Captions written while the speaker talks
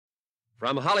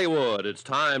From Hollywood, it's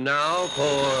time now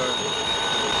for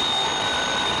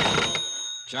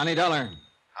Johnny Dollar.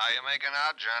 How you making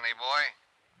out, Johnny boy?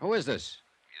 Who is this?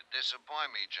 You disappoint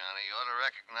me, Johnny. You ought to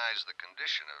recognize the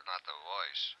condition, if not the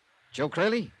voice. Joe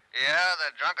Crayley? Yeah,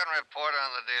 the drunken reporter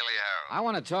on the Daily Herald. I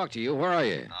want to talk to you. Where are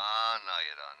you? Oh, no,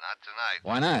 you don't. Not tonight.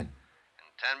 Why not?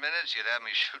 In 10 minutes, you'd have me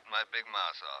shooting my big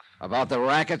mouth off. About the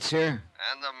rackets here?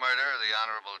 And the murder of the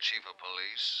Honorable Chief of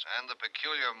Police, and the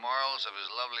peculiar morals of his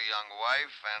lovely young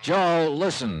wife, and... Joe,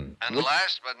 listen. And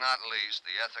last but not least,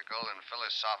 the ethical and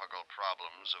philosophical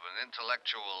problems of an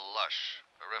intellectual lush,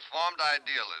 a reformed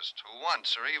idealist who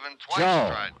once or even twice Joe,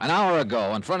 tried... an hour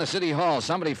ago, in front of City Hall,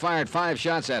 somebody fired 5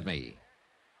 shots at me.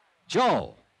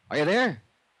 Joe, are you there?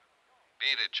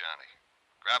 Beat it, Johnny.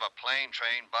 Grab a plane,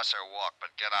 train, bus, or walk,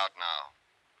 but get out now.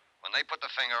 When they put the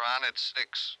finger on it,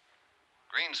 sticks.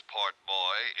 Greensport,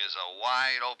 boy, is a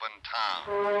wide open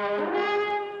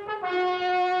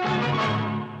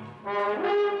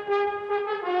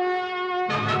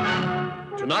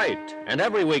Tonight, and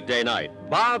every weekday night,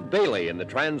 Bob Bailey in the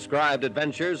transcribed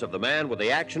adventures of the man with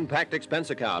the action-packed expense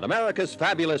account, America's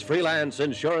fabulous freelance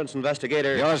insurance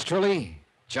investigator. Yours truly,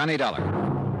 Johnny Dollar.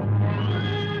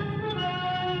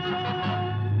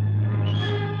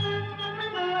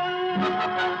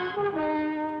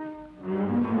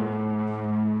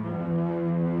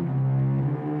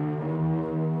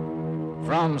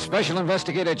 From Special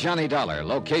Investigator Johnny Dollar,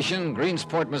 location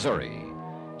Greensport, Missouri,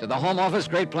 to the Home Office,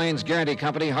 Great Plains Guarantee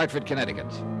Company, Hartford, Connecticut.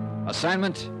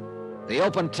 Assignment, the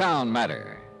Open Town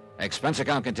Matter. Expense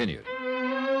account continued.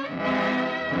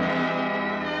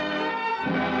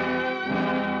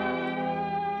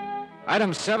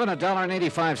 Item 7,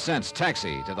 $1.85,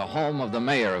 taxi to the home of the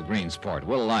mayor of Greensport,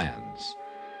 Will Lyons.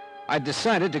 I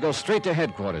decided to go straight to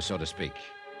headquarters, so to speak.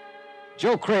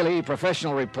 Joe Crayley,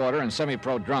 professional reporter and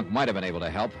semi-pro drunk, might have been able to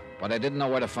help, but I didn't know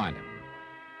where to find him.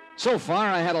 So far,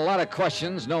 I had a lot of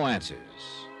questions, no answers.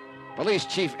 Police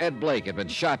Chief Ed Blake had been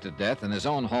shot to death in his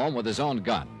own home with his own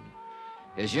gun.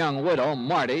 His young widow,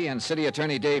 Marty, and City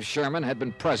Attorney Dave Sherman had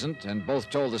been present and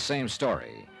both told the same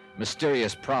story,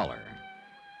 mysterious prowler.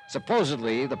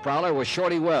 Supposedly, the prowler was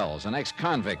Shorty Wells, an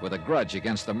ex-convict with a grudge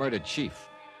against the murdered chief.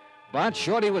 But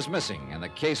Shorty was missing, and the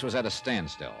case was at a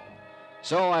standstill.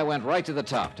 So I went right to the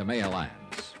top, to Mayor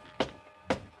Lyons.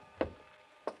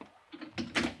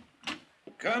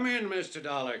 Come in, Mr.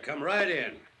 Dollar. Come right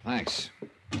in. Thanks.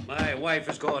 My wife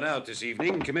is going out this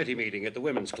evening, committee meeting at the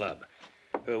Women's Club.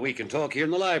 We can talk here in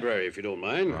the library, if you don't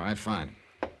mind. All right, fine.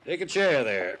 Take a chair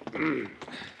there.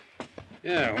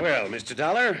 Yeah, well, Mr.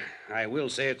 Dollar, I will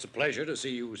say it's a pleasure to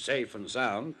see you safe and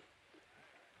sound.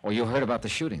 Oh, you heard about the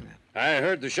shooting, then? I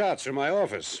heard the shots from my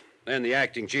office. Then the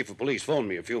acting chief of police phoned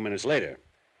me a few minutes later.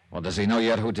 Well, does he know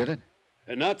yet who did it?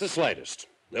 Not the slightest.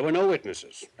 There were no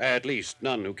witnesses. At least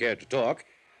none who cared to talk.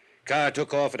 Car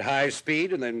took off at high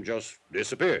speed and then just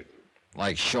disappeared.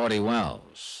 Like Shorty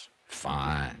Wells.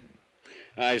 Fine.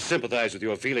 I sympathize with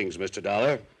your feelings, Mr.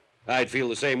 Dollar. I'd feel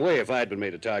the same way if I'd been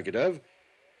made a target of.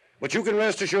 But you can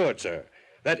rest assured, sir,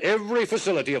 that every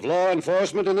facility of law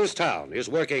enforcement in this town is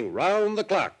working round the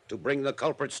clock to bring the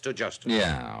culprits to justice.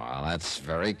 Yeah, well, that's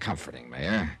very comforting,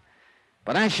 Mayor.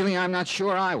 But actually, I'm not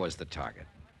sure I was the target.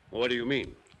 What do you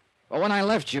mean? Well, when I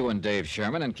left you and Dave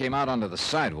Sherman and came out onto the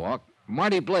sidewalk,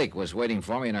 Marty Blake was waiting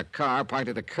for me in her car parked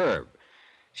at the curb.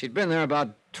 She'd been there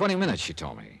about 20 minutes, she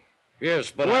told me.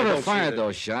 Yes, but whoever fired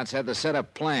those shots had the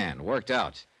setup planned, worked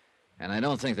out. And I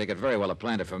don't think they could very well have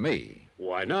planned it for me.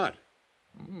 Why not?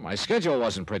 My schedule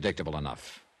wasn't predictable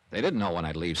enough. They didn't know when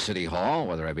I'd leave City Hall,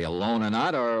 whether I'd be alone or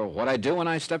not, or what I'd do when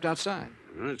I stepped outside.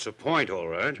 It's a point, all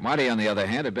right. Marty, on the other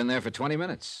hand, had been there for 20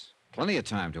 minutes. Plenty of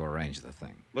time to arrange the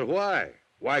thing. But why?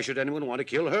 Why should anyone want to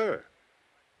kill her?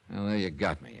 Well, there you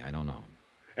got me. I don't know.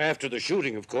 After the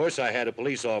shooting, of course, I had a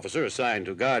police officer assigned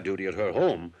to guard duty at her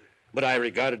home, but I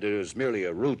regarded it as merely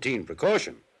a routine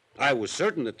precaution. I was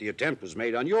certain that the attempt was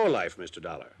made on your life, Mr.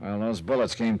 Dollar. Well, those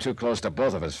bullets came too close to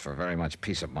both of us for very much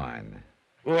peace of mind.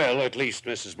 Well, at least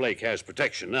Mrs. Blake has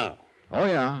protection now. Oh,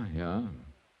 yeah.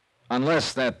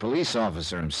 Unless that police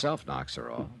officer himself knocks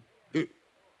her off.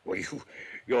 Well,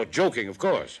 you're joking, of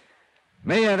course.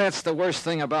 Mayor, that's the worst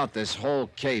thing about this whole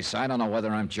case. I don't know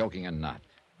whether I'm joking or not.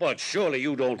 But surely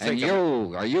you don't think...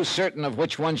 And are you certain of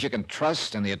which ones you can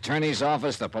trust in the attorney's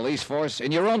office, the police force,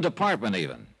 in your own department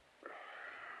even?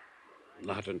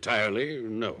 Not entirely,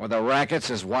 no. With the rackets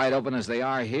as wide open as they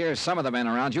are here, some of the men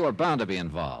around you are bound to be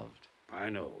involved. I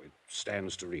know. It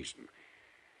stands to reason.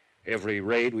 Every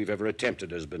raid we've ever attempted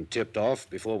has been tipped off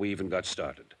before we even got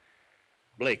started.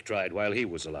 Blake tried while he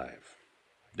was alive.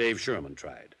 Dave Sherman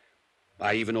tried.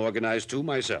 I even organized two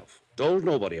myself. Told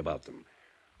nobody about them.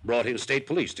 Brought in state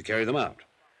police to carry them out.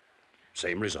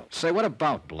 Same result. Say, what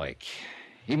about Blake?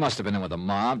 He must have been in with the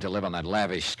mob to live on that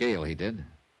lavish scale he did.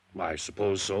 I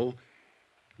suppose so.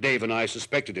 Dave and I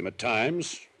suspected him at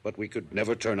times, but we could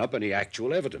never turn up any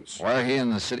actual evidence. Were he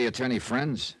and the city attorney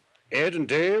friends? Ed and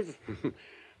Dave?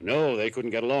 No, they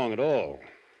couldn't get along at all.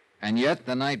 And yet,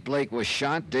 the night Blake was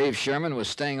shot, Dave Sherman was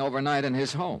staying overnight in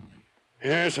his home.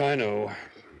 Yes, I know.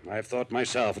 I've thought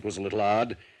myself it was a little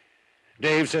odd.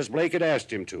 Dave says Blake had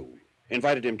asked him to,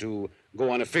 invited him to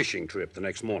go on a fishing trip the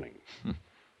next morning.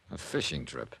 A fishing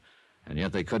trip. And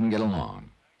yet they couldn't get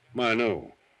along. I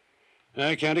know.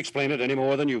 I can't explain it any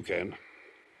more than you can.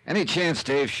 Any chance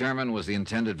Dave Sherman was the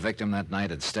intended victim that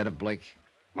night instead of Blake?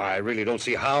 I really don't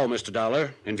see how, Mr.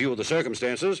 Dollar, in view of the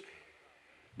circumstances.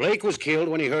 Blake was killed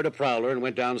when he heard a prowler and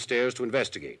went downstairs to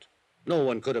investigate. No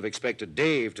one could have expected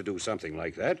Dave to do something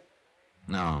like that.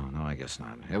 No, I guess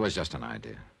not. It was just an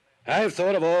idea. I've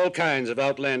thought of all kinds of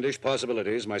outlandish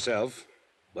possibilities myself,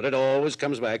 but it always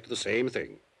comes back to the same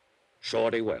thing.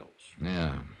 Shorty Wells.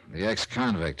 Yeah, the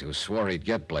ex-convict who swore he'd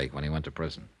get Blake when he went to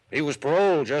prison. He was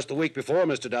paroled just the week before,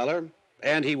 Mr. Dollar,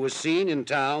 and he was seen in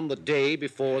town the day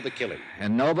before the killing.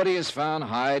 And nobody has found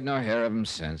hide nor hair of him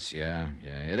since. Yeah,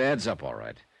 it adds up all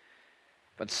right.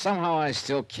 But somehow I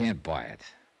still can't buy it.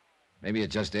 Maybe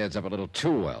it just adds up a little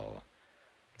too well.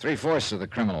 3/4 of the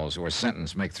criminals who are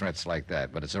sentenced make threats like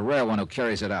that, but it's a rare one who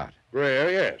carries it out.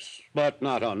 Rare, yes, but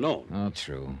not unknown. Oh,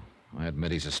 true. I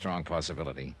admit he's a strong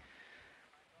possibility.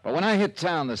 But when I hit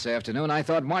town this afternoon, I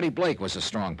thought Marty Blake was a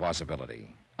strong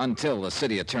possibility. Until the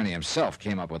city attorney himself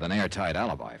came up with an airtight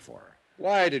alibi for her.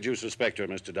 Why did you suspect her,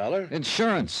 Mr. Dollar?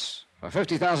 Insurance. A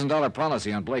 $50,000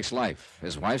 policy on Blake's life.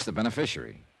 His wife's the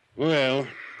beneficiary. Well,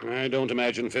 I don't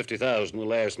imagine $50,000 will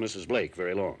last Mrs. Blake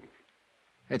very long.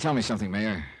 Hey, tell me something,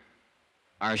 Mayor.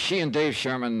 Are she and Dave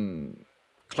Sherman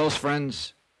close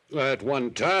friends? At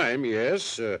one time,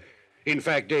 yes. In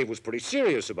fact, Dave was pretty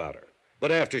serious about her.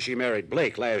 But after she married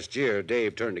Blake last year,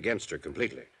 Dave turned against her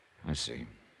completely. I see.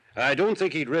 I don't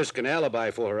think he'd risk an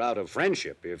alibi for her out of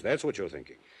friendship, if that's what you're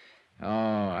thinking.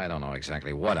 Oh, I don't know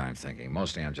exactly what I'm thinking.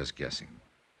 Mostly I'm just guessing.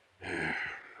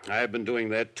 I've been doing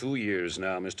that 2 years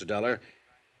now, Mr. Dollar.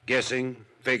 Guessing,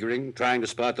 figuring, trying to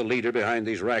spot the leader behind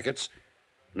these rackets,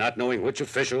 not knowing which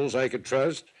officials I could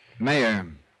trust. Mayor,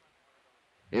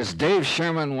 is Dave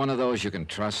Sherman one of those you can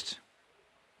trust?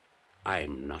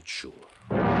 I'm not sure.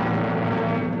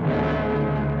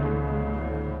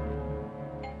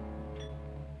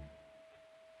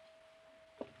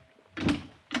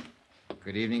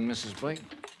 Good evening, Mrs. Blake.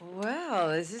 Well,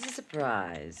 this is a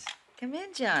surprise. Come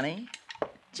in, Johnny.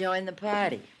 Join the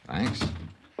party. Thanks.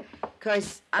 Of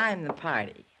course, I'm the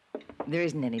party. There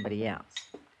isn't anybody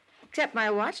else. Except my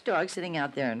watchdog sitting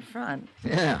out there in front.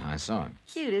 Yeah, I saw him.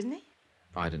 Cute, isn't he?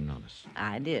 I didn't notice.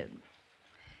 I did.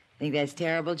 Think that's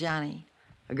terrible, Johnny?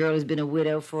 A girl who's been a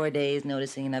widow 4 days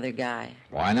noticing another guy.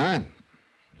 Why not?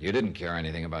 You didn't care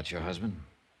anything about your husband.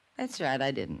 That's right,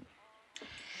 I didn't.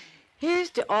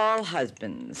 Here's to all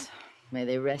husbands. May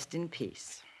they rest in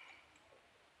peace.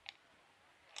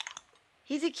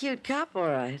 He's a cute cop, all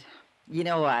right. You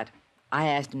know what? I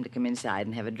asked him to come inside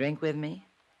and have a drink with me,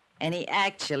 and he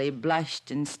actually blushed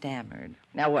and stammered.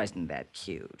 Now, wasn't that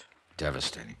cute?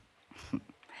 Devastating.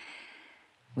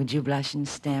 Would you blush and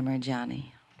stammer,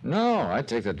 Johnny? No, I'd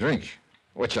take the drink.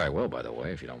 Which I will, by the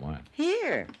way, if you don't mind.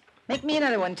 Here, make me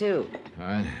another one, too. All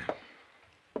right.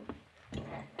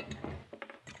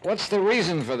 What's the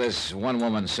reason for this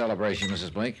one-woman celebration,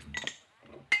 Mrs. Blake?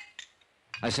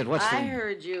 I said, what's the... I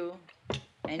heard you.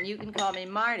 And you can call me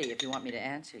Marty if you want me to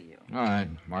answer you. All right,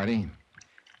 Marty.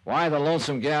 Why the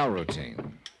lonesome gal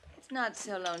routine? It's not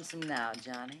so lonesome now,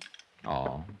 Johnny.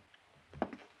 Oh.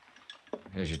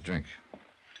 Here's your drink.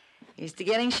 Used to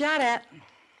getting shot at.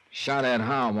 Shot at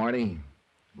how, Marty?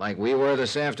 Like we were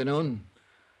this afternoon?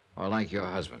 Or like your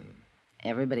husband?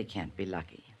 Everybody can't be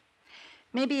lucky.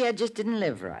 Maybe Ed just didn't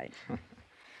live right.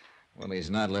 Well, he's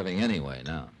not living anyway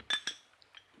now.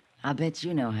 I'll bet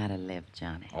you know how to live,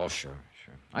 Johnny. Oh, sure.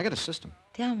 I got a system.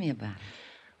 Tell me about it.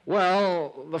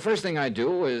 Well, the first thing I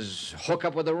do is hook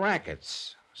up with the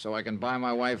rackets so I can buy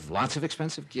my wife lots of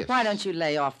expensive gifts. Why don't you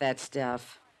lay off that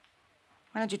stuff?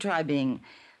 Why don't you try being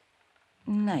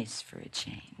nice for a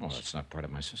change? Well, that's not part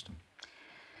of my system.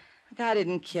 I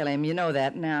didn't kill him. You know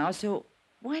that now. So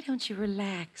why don't you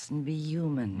relax and be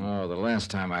human? Oh, the last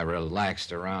time I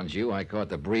relaxed around you, I caught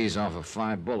the breeze off of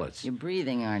 5 bullets. You're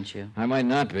breathing, aren't you? I might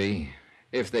not be,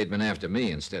 if they'd been after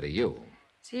me instead of you.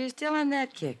 So you're still on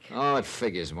that kick? Oh, it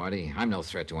figures, Marty. I'm no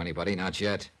threat to anybody, not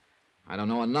yet. I don't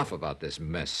know enough about this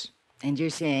mess. And you're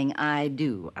saying I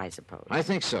do, I suppose. I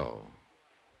think so.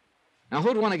 Now,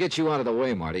 who'd want to get you out of the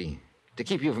way, Marty? To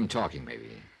keep you from talking,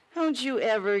 maybe. Don't you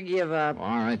ever give up.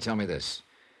 All right, tell me this.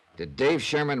 Did Dave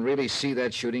Sherman really see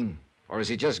that shooting? Or is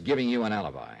he just giving you an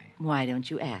alibi? Why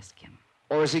don't you ask him?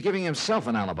 Or is he giving himself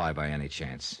an alibi by any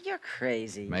chance? You're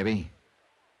crazy. Maybe.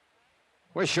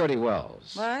 Where's Shorty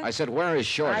Wells? What? I said, where is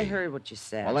Shorty? I heard what you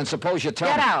said. Well, then suppose you tell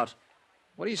Get me. out.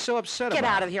 What are you so upset Get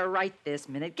about? out of here right this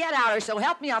minute. Get out, or so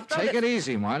help me, I'll throw Take this- it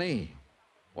easy, Marty.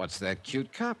 What's that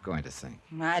cute cop going to think?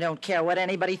 I don't care what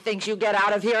anybody thinks. You get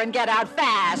out of here and get out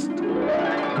fast.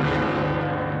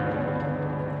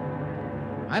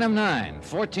 Item 9,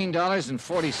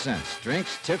 $14.40.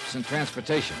 Drinks, tips, and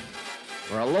transportation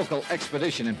for a local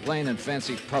expedition in plain and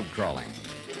fancy pub crawling.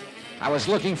 I was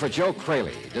looking for Joe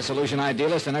Crayley, disillusioned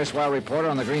idealist and erstwhile reporter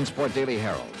on the Greensport Daily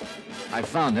Herald. I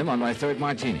found him on my third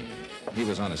martini. He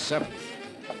was on his seventh.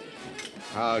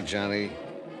 How, Johnny?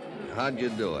 How'd you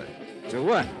do it? To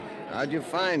what? How'd you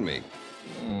find me?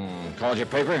 Called your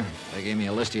paper? They gave me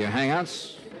a list of your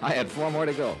hangouts. I had 4 more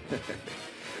to go.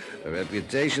 A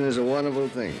reputation is a wonderful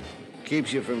thing.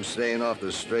 Keeps you from staying off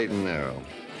the straight and narrow.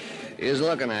 He's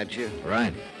looking at you.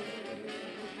 Right.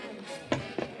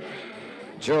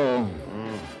 Joe,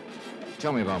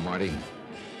 tell me about Marty.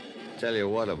 Tell you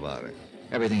what about her.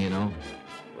 Everything you know.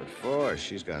 What for?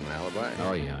 She's got an alibi.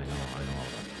 Oh, yeah, I know all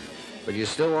that. But you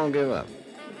still won't give up.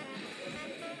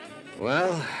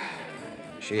 Well,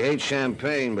 she hates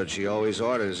champagne, but she always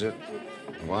orders it.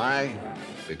 Why?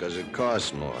 Because it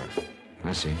costs more.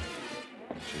 I see.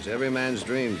 She's every man's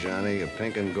dream, Johnny. A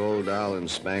pink and gold doll in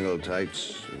spangled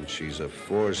tights, and she's a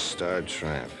 4-star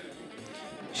tramp.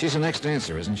 She's an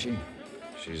ex-dancer, isn't she?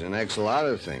 She's an ex-lot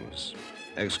of things.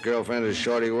 Ex-girlfriend of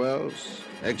Shorty Wells.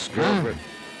 Ex-girlfriend...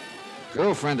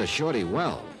 Girlfriend of Shorty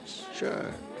Wells.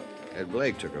 Sure. Ed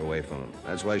Blake took her away from him.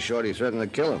 That's why Shorty threatened to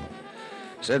kill him.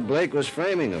 Said Blake was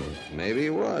framing him. Maybe he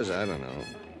was, I don't know.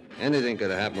 Anything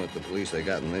could have happened with the police they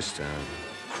got in this town.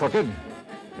 Crooked?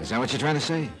 Is that what you're trying to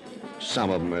say? Some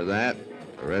of them are that.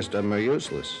 The rest of them are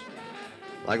useless.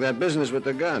 Like that business with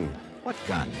the gun What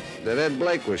gun? that Ed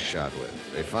Blake was shot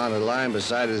with. They found it lying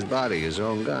beside his body, his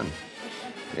own gun.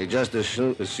 They just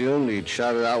assumed he'd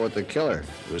shot it out with the killer.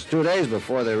 It was 2 days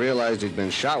before they realized he'd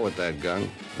been shot with that gun.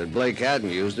 That Blake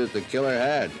hadn't used it, the killer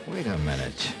had. Wait a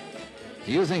minute.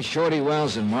 Do you think Shorty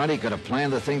Wells and Marty could have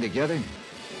planned the thing together?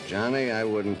 Johnny, I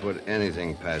wouldn't put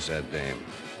anything past that dame.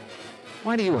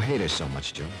 Why do you hate her so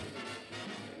much, Joe?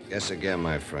 Guess again,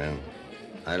 my friend.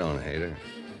 I don't hate her.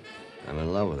 I'm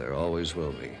in love with her, always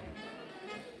will be.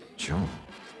 Joe.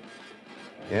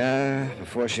 Yeah,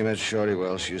 before she met Shorty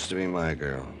Wells, she used to be my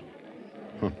girl.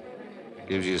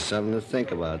 Gives you something to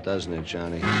think about, doesn't it,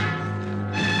 Johnny?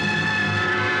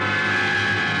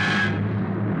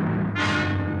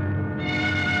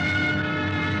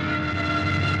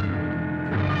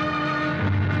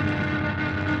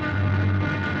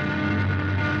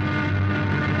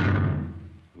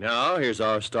 Now, here's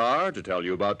our star to tell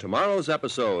you about tomorrow's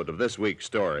episode of this week's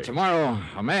story. Tomorrow,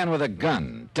 a man with a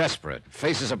gun, desperate,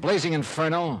 faces a blazing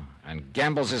inferno and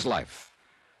gambles his life.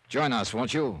 Join us,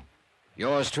 won't you?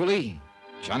 Yours truly,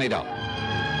 Johnny Dollar.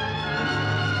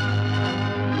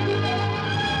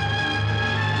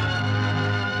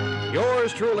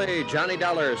 Yours truly, Johnny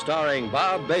Dollar, starring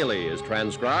Bob Bailey, is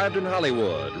transcribed in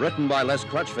Hollywood. Written by Les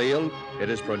Crutchfield, it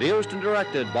is produced and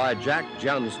directed by Jack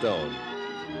Johnstone.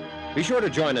 Be sure to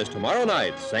join us tomorrow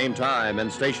night, same time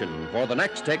and station, for the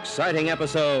next exciting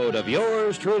episode of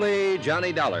Yours truly,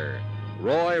 Johnny Dollar.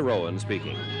 Roy Rowan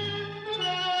speaking.